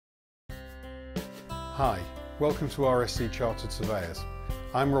Hi, welcome to RSC Chartered Surveyors.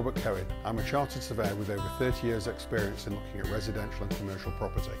 I'm Robert Cohen. I'm a Chartered Surveyor with over 30 years experience in looking at residential and commercial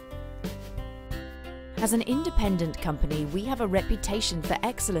property. As an independent company, we have a reputation for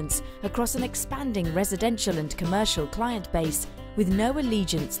excellence across an expanding residential and commercial client base with no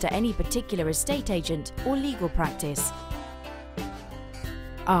allegiance to any particular estate agent or legal practice.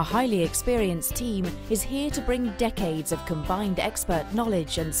 Our highly experienced team is here to bring decades of combined expert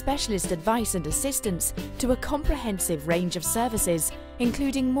knowledge and specialist advice and assistance to a comprehensive range of services,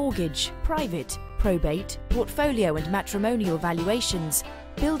 including mortgage, private, probate, portfolio and matrimonial valuations,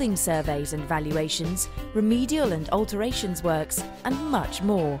 building surveys and valuations, remedial and alterations works, and much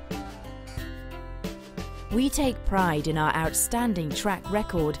more. We take pride in our outstanding track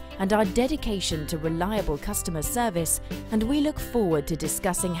record and our dedication to reliable customer service, and we look forward to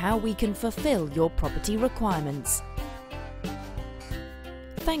discussing how we can fulfill your property requirements.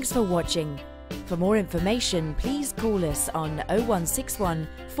 Thanks for watching. For more information, please call us on 0161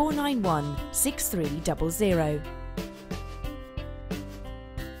 491 6300.